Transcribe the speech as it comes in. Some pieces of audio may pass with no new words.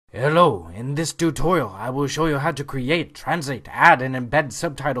Hello, in this tutorial I will show you how to create, translate, add, and embed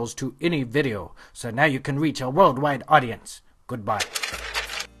subtitles to any video, so now you can reach a worldwide audience. Goodbye.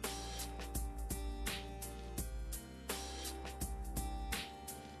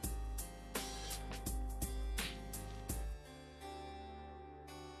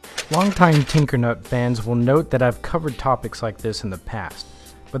 Longtime Tinkernut fans will note that I've covered topics like this in the past.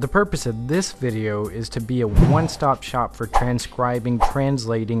 But the purpose of this video is to be a one-stop shop for transcribing,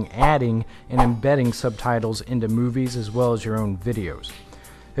 translating, adding, and embedding subtitles into movies as well as your own videos.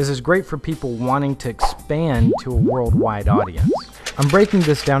 This is great for people wanting to expand to a worldwide audience. I'm breaking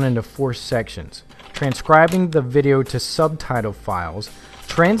this down into 4 sections: transcribing the video to subtitle files,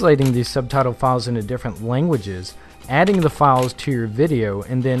 translating these subtitle files into different languages, adding the files to your video,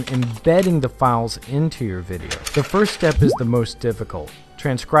 and then embedding the files into your video. The first step is the most difficult: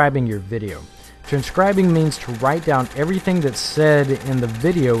 transcribing your video. Transcribing means to write down everything that's said in the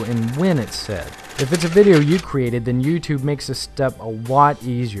video and when it's said. If it's a video you created, then YouTube makes this step a lot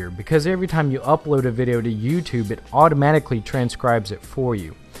easier, because every time you upload a video to YouTube, it automatically transcribes it for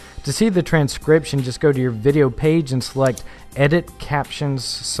you. To see the transcription, just go to your video page and select Edit Captions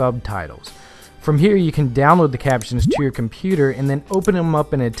Subtitles. From here you can download the captions to your computer and then open them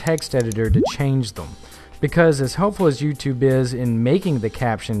up in a text editor to change them. Because as helpful as YouTube is in making the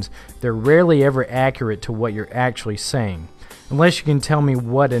captions, they're rarely ever accurate to what you're actually saying, unless you can tell me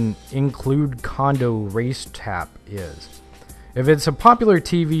what an include condo race tap is. If it's a popular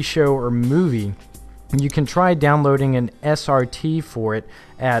TV show or movie, you can try downloading an SRT for it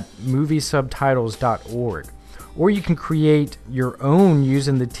at moviesubtitles.org. Or you can create your own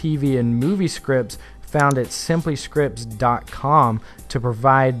using the TV and movie scripts found at simplyscripts.com to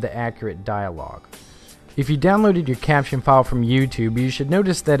provide the accurate dialogue. If you downloaded your caption file from YouTube, you should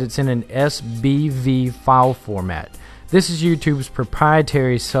notice that it's in an SBV file format. This is YouTube's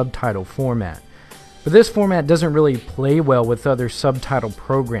proprietary subtitle format. But this format doesn't really play well with other subtitle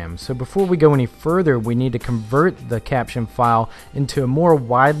programs, so before we go any further, we need to convert the caption file into a more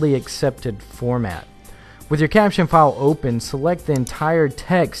widely accepted format. With your caption file open, select the entire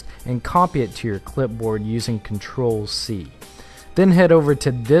text and copy it to your clipboard using Ctrl-C. Then head over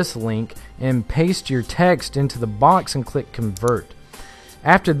to this link and paste your text into the box and click Convert.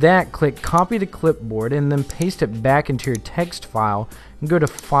 After that, click Copy to Clipboard and then paste it back into your text file and go to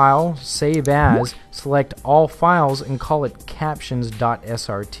File, Save As, select All Files and call it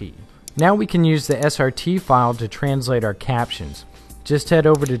captions.srt. Now we can use the SRT file to translate our captions. Just head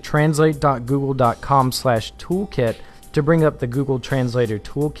over to translate.google.com/toolkit to bring up the Google Translator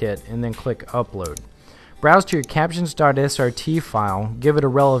Toolkit and then click Upload. Browse to your captions.srt file, give it a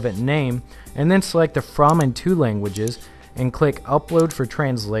relevant name, and then select the From and To languages and click Upload for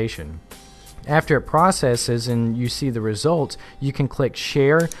translation. After it processes and you see the results, you can click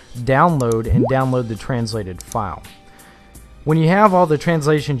Share, Download, and download the translated file. When you have all the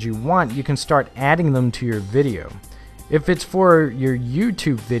translations you want, you can start adding them to your video. If it's for your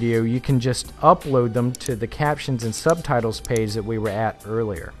YouTube video, you can just upload them to the captions and subtitles page that we were at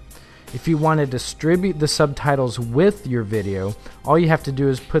earlier. If you want to distribute the subtitles with your video, all you have to do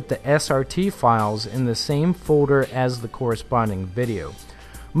is put the SRT files in the same folder as the corresponding video.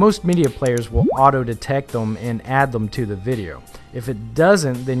 Most media players will auto-detect them and add them to the video. If it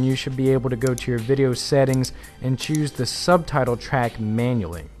doesn't, then you should be able to go to your video settings and choose the subtitle track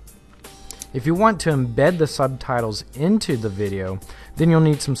manually. If you want to embed the subtitles into the video, then you'll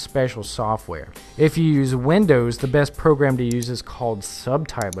need some special software. If you use Windows, the best program to use is called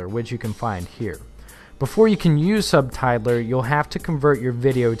Subtitler, which you can find here. Before you can use Subtitler, you'll have to convert your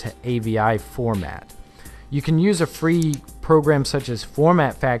video to AVI format. You can use a free program such as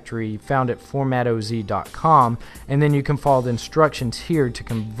Format Factory found at formatoz.com, and then you can follow the instructions here to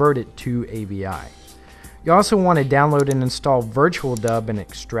convert it to AVI. You also want to download and install Virtual Dub and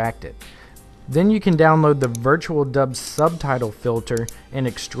extract it. Then you can download the Virtual Dub subtitle filter and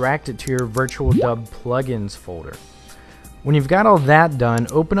extract it to your Virtual Dub plugins folder. When you've got all that done,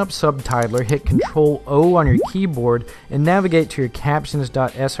 open up Subtitler, hit Ctrl-O on your keyboard, and navigate to your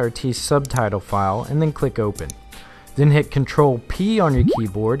captions.srt subtitle file, and then click Open. Then hit Ctrl-P on your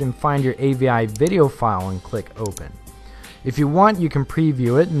keyboard and find your AVI video file and click Open. If you want, you can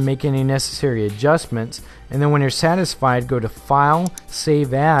preview it and make any necessary adjustments, and then when you're satisfied, go to File,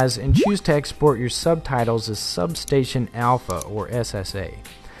 Save As, and choose to export your subtitles as Substation Alpha or SSA.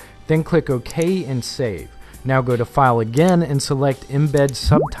 Then click OK and Save. Now go to File again and select Embed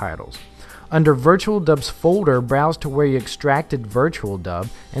Subtitles. Under Virtual Dub's folder, browse to where you extracted Virtual Dub,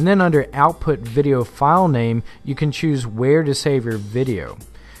 and then under Output Video File Name, you can choose where to save your video.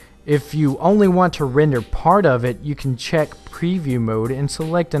 If you only want to render part of it, you can check preview mode and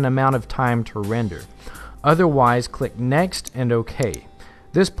select an amount of time to render. Otherwise, click next and OK.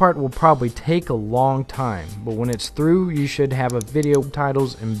 This part will probably take a long time, but when it's through, you should have a video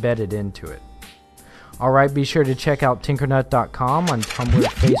titles embedded into it. Alright, be sure to check out Tinkernut.com on Tumblr,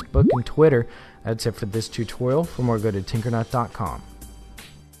 Facebook, and Twitter. That's it for this tutorial. For more, go to Tinkernut.com.